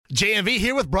JMV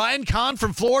here with Brian Kahn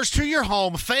from Floors to Your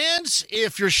Home. Fans,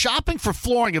 if you're shopping for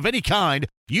flooring of any kind,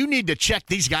 you need to check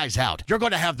these guys out. You're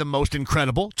going to have the most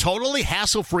incredible, totally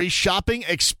hassle-free shopping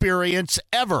experience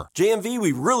ever. JMV,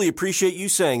 we really appreciate you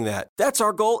saying that. That's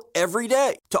our goal every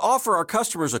day, to offer our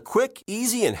customers a quick,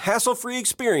 easy, and hassle-free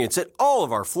experience at all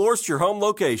of our Floors to Your Home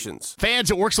locations.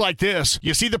 Fans, it works like this.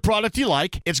 You see the product you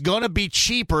like. It's going to be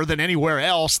cheaper than anywhere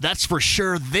else, that's for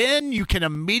sure. Then you can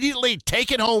immediately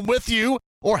take it home with you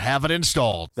or have it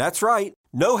installed. That's right.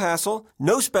 No hassle,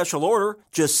 no special order.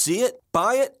 Just see it,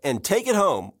 buy it, and take it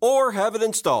home or have it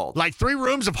installed. Like 3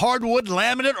 rooms of hardwood,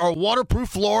 laminate, or waterproof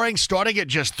flooring starting at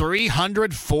just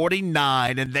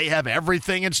 $349, and they have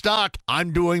everything in stock.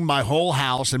 I'm doing my whole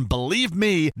house, and believe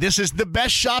me, this is the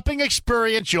best shopping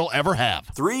experience you'll ever have.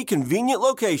 3 convenient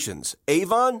locations: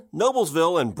 Avon,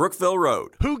 Noblesville, and Brookville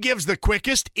Road. Who gives the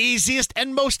quickest, easiest,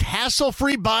 and most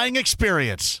hassle-free buying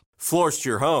experience? Floors to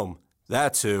Your Home.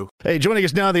 That's who. Hey, joining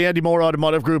us now, the Andy Moore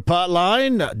Automotive Group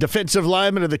hotline. Defensive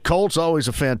lineman of the Colts. Always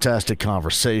a fantastic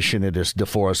conversation. It is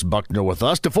Deforest Buckner with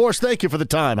us. Deforest, thank you for the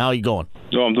time. How are you going?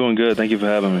 Oh, I'm doing good. Thank you for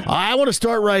having me. I want to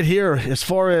start right here as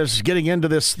far as getting into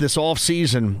this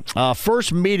offseason.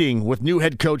 First meeting with new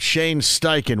head coach Shane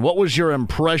Steichen. What was your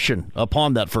impression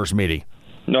upon that first meeting?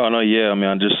 Yeah. I mean,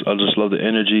 I just love the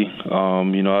energy.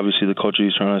 Obviously the culture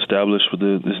he's trying to establish with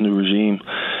this new regime.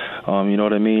 You know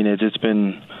what I mean? It's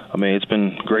been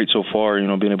great so far,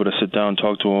 being able to sit down and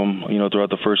talk to him, throughout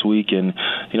the first week and,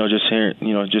 just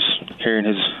hearing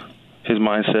his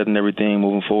mindset and everything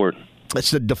moving forward.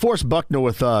 It's the DeForest Buckner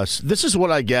with us. This is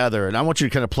what I gather, and I want you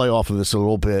to kind of play off of this a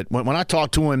little bit. When I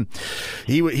talked to him,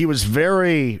 he was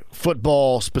very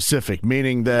football specific,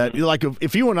 meaning that like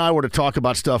if you and I were to talk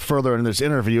about stuff further in this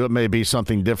interview, it may be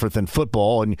something different than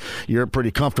football, and you're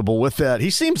pretty comfortable with that. He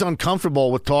seems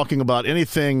uncomfortable with talking about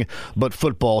anything but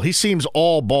football. He seems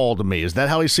all ball to me. Is that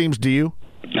how he seems to you?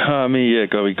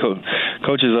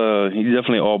 Coach is he's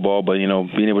definitely all ball, but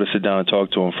being able to sit down and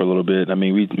talk to him for a little bit. I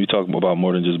mean, we talk about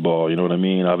more than just ball. You know what I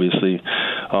mean? Obviously,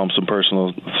 some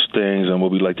personal things and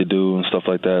what we like to do and stuff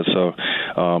like that. So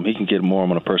he can get more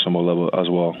on a personal level as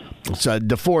well. It's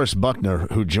DeForest Buckner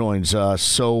who joins us.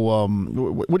 So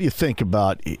what do you think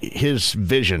about his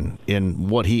vision in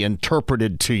what he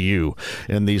interpreted to you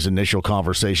in these initial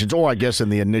conversations, or I guess in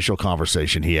the initial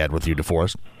conversation he had with you,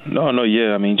 DeForest?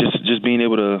 Yeah. I mean, just being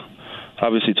able to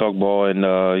obviously talk ball and,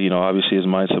 obviously his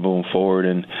mindset moving forward.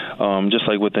 And just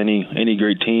like with any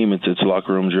great team, it's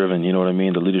locker room driven, you know what I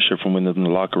mean? The leadership from within the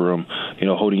locker room,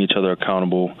 holding each other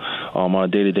accountable on a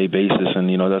day-to-day basis. And,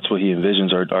 that's what he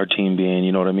envisions our team being,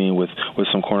 you know what I mean, with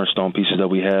some cornerstone pieces that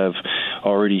we have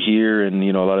already here and,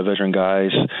 a lot of veteran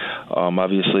guys.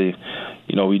 Obviously,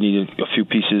 we needed a few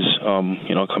pieces,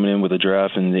 coming in with the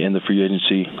draft and the free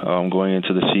agency going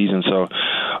into the season. So,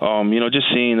 just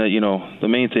seeing that, the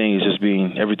main thing is just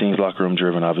being everything's locker room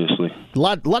driven, obviously. A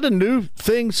lot of new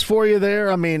things for you there.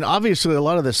 I mean, obviously a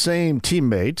lot of the same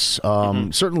teammates.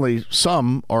 Certainly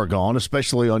some are gone,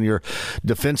 especially on your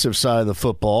defensive side of the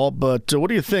football. But what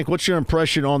do you think? What's your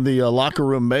impression on the locker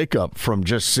room makeup from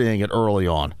just seeing it early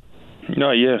on?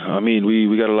 I mean,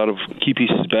 we got a lot of key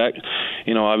pieces back.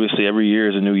 Obviously every year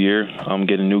is a new year.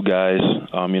 Getting new guys,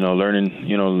 learning,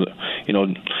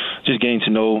 just getting to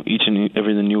know each and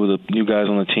everything new with the new guys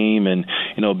on the team and,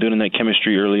 building that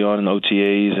chemistry early on in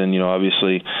OTAs and,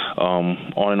 obviously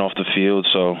on and off the field.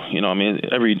 So,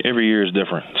 every year is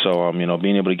different. So,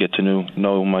 being able to get to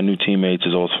know my new teammates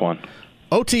is always fun.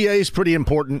 OTA is pretty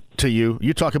important to you.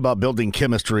 You talk about building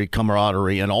chemistry,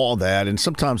 camaraderie, and all that, and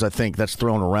sometimes I think that's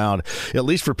thrown around, at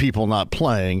least for people not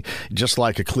playing, just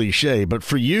like a cliche. But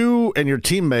for you and your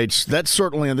teammates, that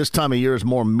certainly in this time of year is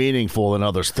more meaningful than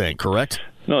others think, correct?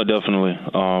 No, definitely.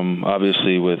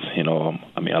 Obviously with,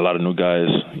 a lot of new guys,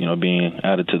 being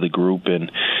added to the group and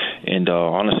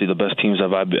honestly the best teams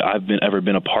I've ever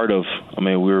been a part of.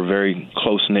 We were a very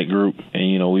close-knit group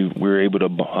and, we were able to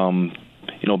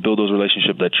build those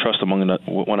relationships, that trust among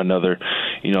one another,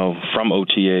 from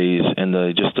OTAs and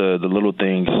the little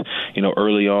things,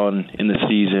 early on in the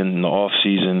season, in the off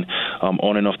season,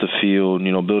 on and off the field,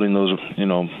 building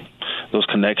those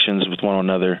connections with one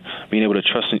another, being able to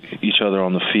trust each other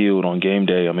on the field on game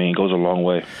day. It goes a long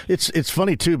way. It's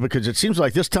funny too, because it seems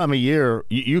like this time of year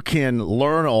you can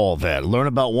learn all that, learn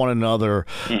about one another,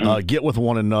 get with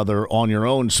one another on your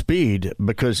own speed,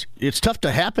 because it's tough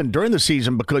to happen during the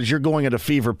season because you're going at a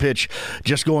fever pitch,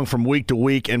 just going from week to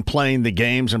week and playing the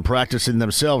games and practicing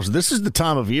themselves. This is the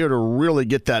time of year to really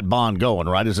get that bond going,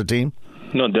 right, as a team?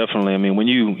 No, definitely. When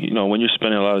you're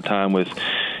spending a lot of time with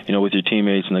with your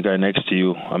teammates and the guy next to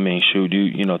you, I mean, shoot,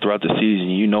 throughout the season,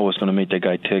 you know what's going to make that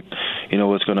guy tick. You know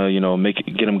what's going to,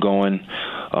 get him going,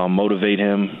 motivate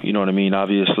him. You know what I mean?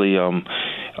 Obviously,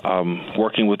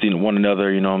 working with one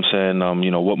another, you know what I'm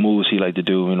saying, what moves he like to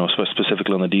do,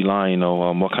 specifically on the D-line,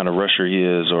 what kind of rusher he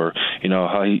is, or,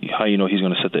 how he's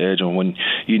going to set the edge. And when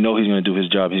he's going to do his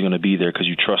job, he's going to be there because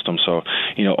you trust him. So,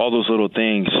 all those little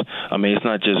things, I mean, it's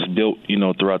not just built,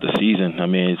 throughout the season. I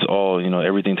mean, it's all,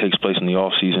 everything takes place in the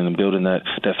off season and building that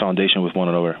foundation with one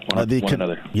another.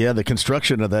 Yeah, the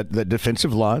construction of that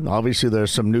defensive line. Obviously,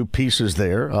 there's some new pieces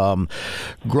there.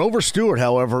 Grover Stewart,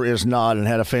 however, is not and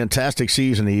had a fantastic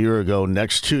season a year ago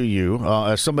next to you.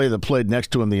 As somebody that played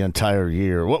next to him the entire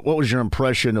year, what was your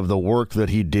impression of the work that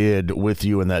he did with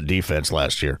you in that defense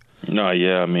last year? No,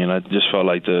 yeah, I mean, I just felt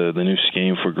like the new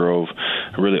scheme for Grove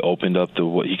really opened up to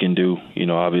what he can do,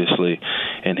 obviously,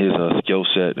 and his skill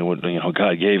set and what,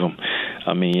 God gave him.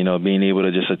 I mean, being able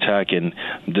to just attack and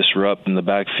disrupt in the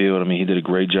backfield. I mean, he did a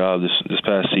great job this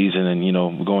past season, and,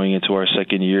 going into our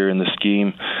second year in the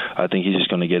scheme, I think he's just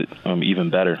going to get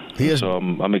even better. So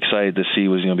I'm excited to see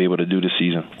what he's going to be able to do this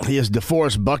season. He is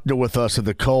Deforest Buckner with us at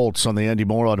the Colts on the Andy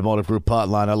Moore Automotive Group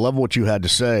hotline. I love what you had to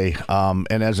say,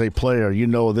 and as a player,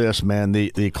 this, man,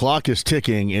 the clock is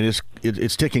ticking, and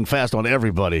it's ticking fast on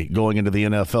everybody going into the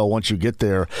NFL once you get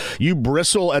there. You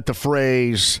bristle at the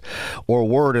phrase, or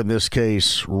word in this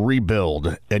case,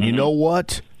 rebuild. And you know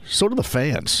what? So do the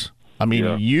fans. I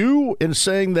mean, you, in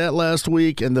saying that last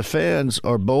week, and the fans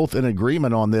are both in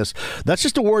agreement on this. That's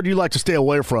just a word you like to stay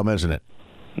away from, isn't it?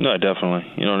 No,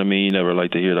 definitely. You know what I mean? You never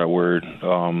like to hear that word,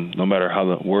 no matter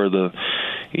where the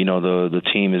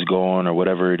team is going or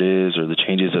whatever it is, or the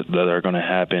changes that are going to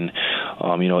happen.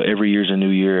 Every year's a new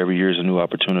year. Every year's a new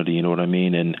opportunity. You know what I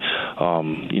mean? And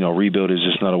rebuild is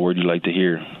just not a word you like to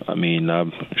hear. I mean,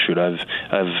 I've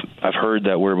heard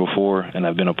that word before, and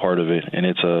I've been a part of it, and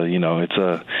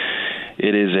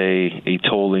it is a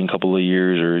tolling couple of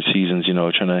years or seasons,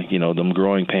 trying to, them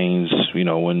growing pains,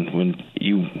 when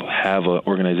you have an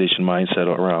organization mindset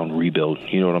around rebuild,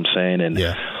 you know what I'm saying? And,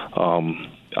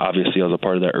 obviously I was a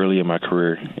part of that early in my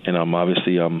career, and I'm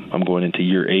going into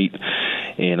year 8,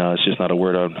 and it's just not a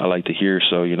word I like to hear.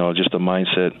 So, just the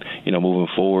mindset, moving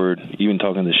forward, even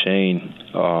talking to Shane,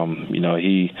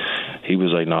 he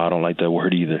was like, no, I don't like that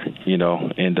word either,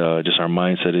 and just our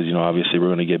mindset is, obviously we're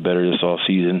going to get better this off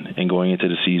season, and going into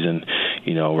the season,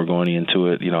 we're going into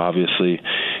it, obviously,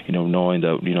 knowing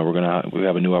that, we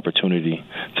have a new opportunity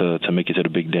to make it to the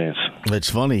big dance. It's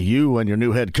funny, you and your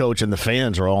new head coach and the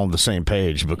fans are all on the same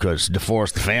page, because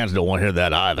DeForest, the fans don't want to hear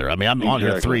that either. I mean, I'm on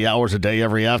here 3 hours a day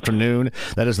every afternoon.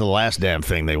 That is the last damn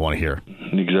thing they want to hear.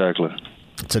 Exactly.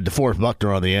 It's a Deforest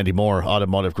Buckner on the Andy Moore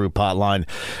Automotive Group hotline.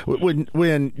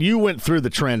 When you went through the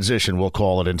transition, we'll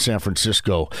call it, in San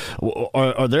Francisco,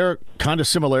 are there kind of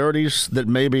similarities that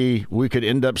maybe we could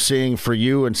end up seeing for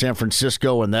you in San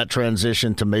Francisco, and that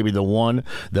transition to maybe the one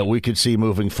that we could see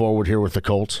moving forward here with the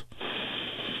Colts?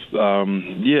 Yeah,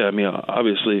 I mean,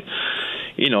 obviously,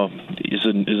 it's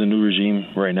a new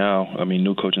regime right now. I mean,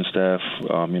 new coaching staff. We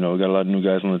got a lot of new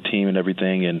guys on the team and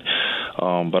everything. And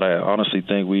but I honestly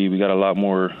think we got a lot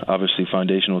more, obviously,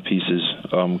 foundational pieces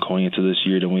going into this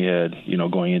year than we had,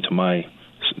 going into my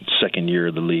second year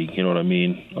of the league. You know what I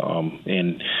mean?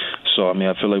 And so, I mean,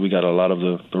 I feel like we got a lot of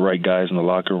the right guys in the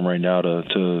locker room right now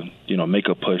to make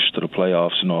a push to the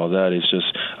playoffs and all that. It's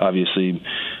just obviously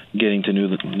getting to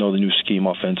know the new scheme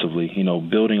offensively,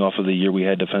 building off of the year we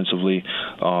had defensively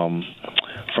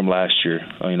from last year,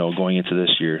 going into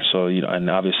this year. So, and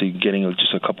obviously getting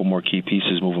just a couple more key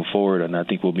pieces moving forward, and I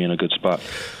think we'll be in a good spot.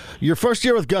 Your first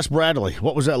year with Gus Bradley,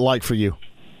 what was that like for you?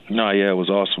 No, yeah, it was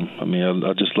awesome. I mean,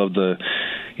 I just love the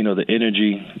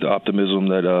energy, the optimism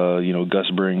that, Gus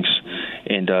brings,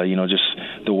 and, just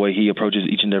the way he approaches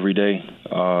each and every day,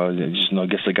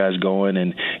 gets the guys going,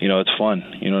 and, it's fun.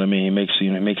 You know what I mean? He makes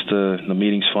the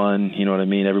meetings fun. You know what I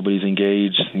mean? Everybody's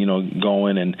engaged,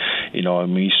 going, and,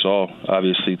 you saw,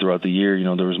 obviously, throughout the year,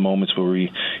 there was moments where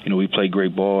we played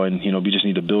great ball, and, we just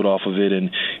need to build off of it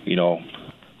and,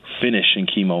 finish in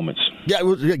key moments. Yeah,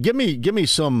 give me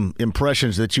some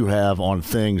impressions that you have on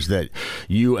things that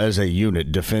you as a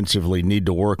unit defensively need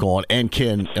to work on and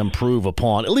can improve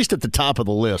upon, at least at the top of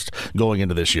the list going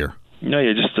into this year. No,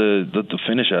 yeah, just the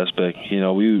finish aspect.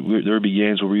 There would be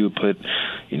games where we would put,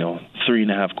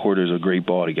 3.5 quarters of great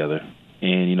ball together,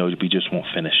 and we just won't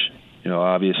finish.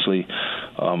 Obviously,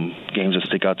 games that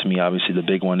stick out to me. Obviously, the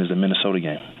big one is the Minnesota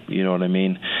game. You know what I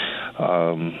mean?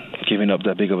 giving up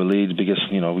that big of a lead, biggest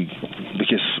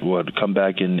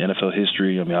comeback in NFL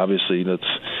history. I mean, obviously,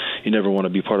 you never want to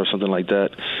be part of something like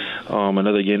that.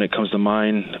 Another game that comes to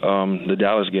mind, the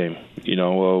Dallas game.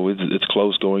 It's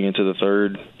close going into the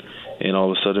third, and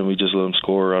all of a sudden we just let them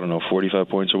score, 45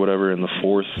 points or whatever in the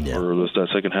fourth, or that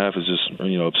second half is just,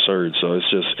 absurd. So it's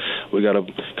just, we got to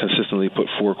consistently put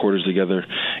four quarters together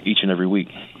each and every week.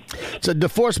 So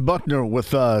Deforest Buckner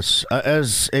with us.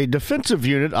 As a defensive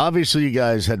unit, obviously you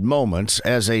guys had moments.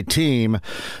 As a team,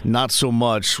 not so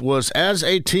much. Was as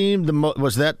a team,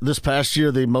 was that this past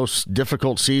year the most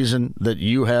difficult season that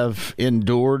you have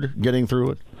endured getting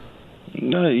through it?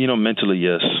 No, mentally,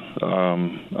 yes.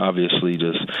 Obviously,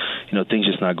 just things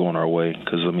just not going our way,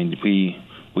 because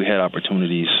we had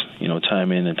opportunities,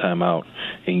 time in and time out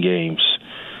in games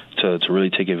to really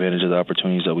take advantage of the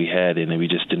opportunities that we had, and then we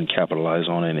just didn't capitalize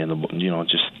on it, and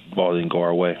just ball didn't go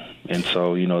our way. And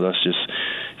so that's just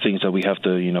things that we have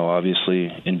to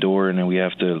obviously endure, and then we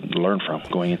have to learn from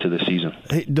going into the season.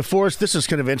 Hey, DeForest, this is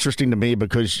kind of interesting to me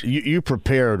because you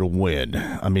prepare to win.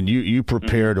 I mean, you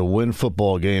prepare to win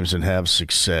football games and have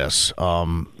success.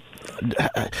 How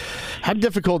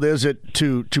difficult is it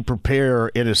to prepare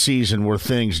in a season where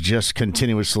things just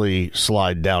continuously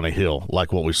slide down a hill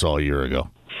like what we saw a year ago?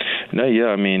 No,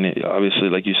 yeah. Obviously,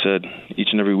 like you said, each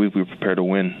and every week we prepare to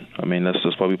win.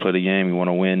 That's why we play the game. We want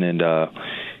to win, and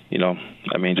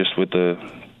just with the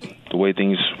way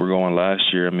things were going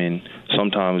last year,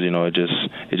 sometimes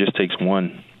it just takes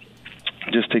one.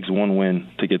 It just takes one win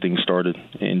to get things started,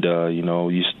 and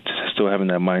you still having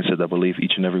that mindset, that belief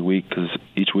each and every week, because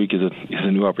each week is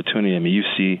a new opportunity. You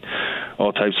see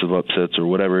all types of upsets or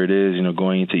whatever it is,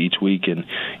 going into each week, and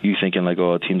you thinking like,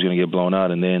 oh, a team's going to get blown out,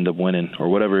 and they end up winning or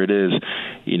whatever it is.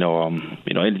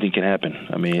 Anything can happen.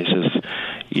 It's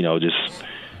just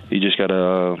you just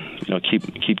gotta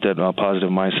keep that positive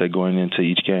mindset going into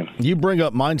each game. You bring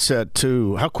up mindset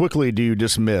too. How quickly do you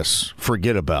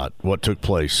forget about what took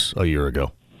place a year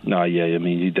ago? No, yeah,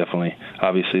 you definitely,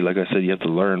 obviously, like I said, you have to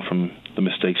learn from the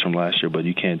mistakes from last year, but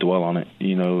you can't dwell on it.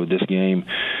 This game,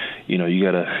 you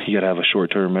gotta have a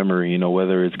short-term memory.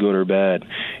 Whether it's good or bad,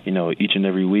 each and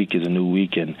every week is a new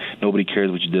week, and nobody cares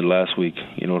what you did last week.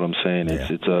 You know what I'm saying? Yeah.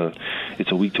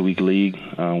 It's a week-to-week league.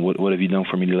 What have you done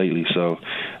for me lately? So,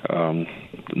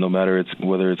 no matter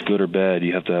whether it's good or bad,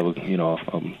 you have to have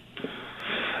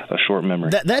a short memory.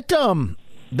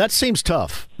 That seems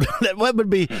tough. That would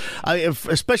be,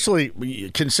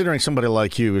 especially considering somebody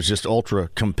like you is just ultra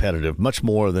competitive, much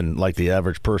more than like the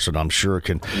average person, I'm sure,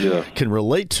 can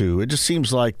relate to. It just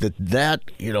seems like that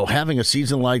having a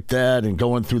season like that and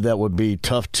going through that would be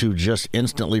tough to just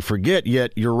instantly forget.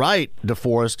 Yet you're right,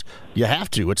 DeForest, you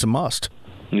have to. It's a must.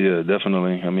 Yeah,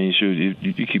 definitely.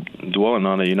 You keep dwelling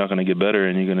on it, you're not going to get better,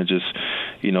 and you're going to just,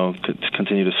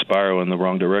 continue to spiral in the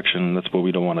wrong direction. That's what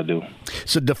we don't want to do.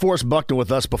 So, DeForest Buckner with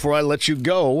us. Before I let you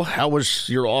go, how was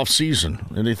your off season?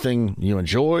 Anything you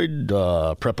enjoyed,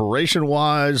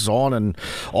 preparation-wise, on and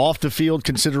off the field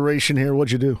consideration here?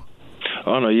 What'd you do?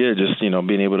 Oh no, yeah, just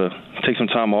being able to take some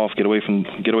time off, get away from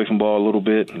ball a little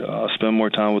bit, spend more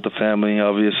time with the family,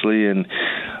 obviously, and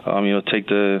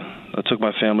I took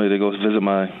my family to go visit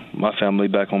my family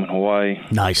back home in Hawaii.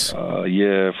 Nice.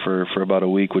 For about a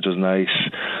week, which was nice.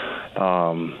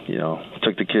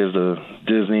 Took the kids to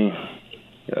Disney.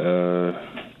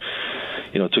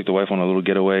 Took the wife on a little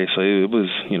getaway. So it was,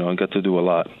 I got to do a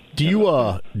lot. Do you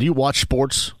watch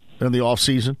sports in the off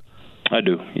season? I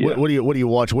do. Yeah. What do you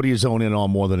watch? What do you zone in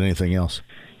on more than anything else?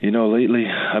 Lately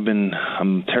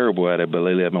I'm terrible at it, but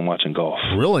lately I've been watching golf.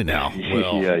 Really now?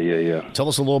 Well, yeah. Tell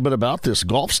us a little bit about this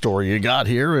golf story you got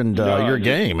here and your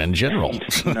game in general.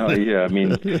 I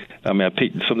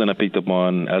picked up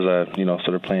on as I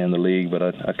started playing in the league, but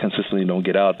I consistently don't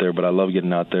get out there, but I love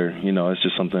getting out there. It's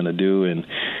just something to do, and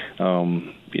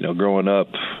growing up,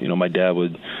 my dad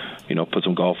would put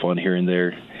some golf on here and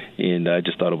there. And I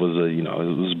just thought it was it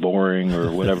was boring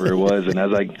or whatever it was. And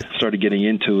as I started getting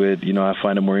into it, I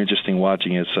find it more interesting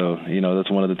watching it. So,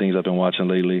 that's one of the things I've been watching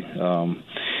lately.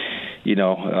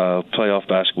 Playoff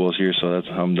basketball is here, so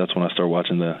that's when I start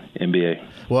watching the NBA.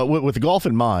 Well, with golf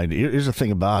in mind, here's the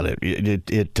thing about it.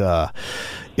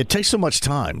 It takes so much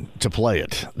time to play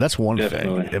it. That's one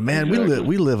Definitely. thing. And man, exactly.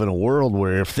 we live in a world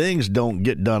where if things don't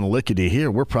get done lickety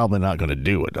here, we're probably not going to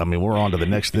do it. We're on to the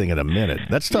next thing in a minute.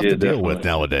 That's tough to deal with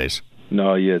nowadays.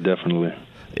 No, yeah, definitely.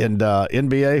 And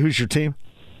NBA, who's your team?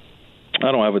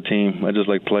 I don't have a team. I just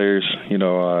like players,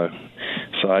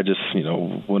 So I just,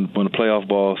 when the playoff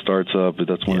ball starts up,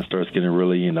 that's when it starts getting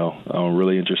really,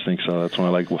 really interesting. So that's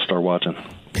when I start watching.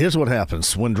 Here's what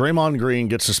happens. When Draymond Green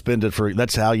gets suspended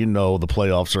that's how you know the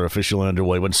playoffs are officially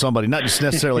underway. When somebody, not just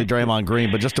necessarily Draymond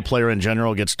Green, but just a player in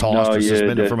general gets tossed or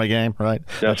suspended from a game, right?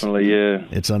 Definitely,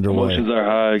 it's underway. Emotions are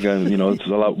high, and, it's a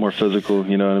lot more physical,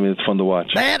 you know what I mean? It's fun to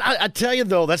watch. Man, I tell you,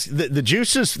 though, that's the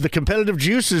juices, the competitive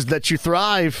juices that you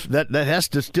thrive, that has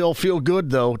to still feel good,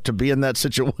 though, to be in that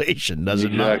situation, does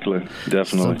it not? Exactly,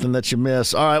 definitely. Something that you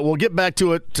miss. All right, we'll get back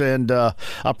to it, and I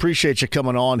appreciate you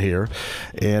coming on here,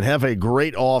 and have a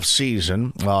great off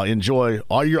season. Enjoy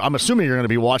I'm assuming you're going to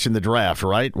be watching the draft,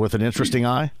 right? With an interesting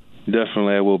eye?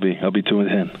 Definitely, I will be. I'll be tuning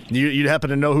in. You happen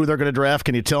to know who they're going to draft?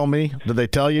 Can you tell me? Did they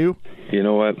tell you? You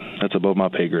know what? That's above my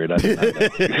pay grade. I do not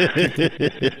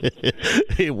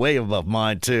know. Way above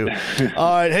mine, too.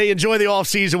 All right. Hey, enjoy the off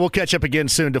season. We'll catch up again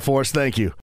soon, Deforest. Thank you.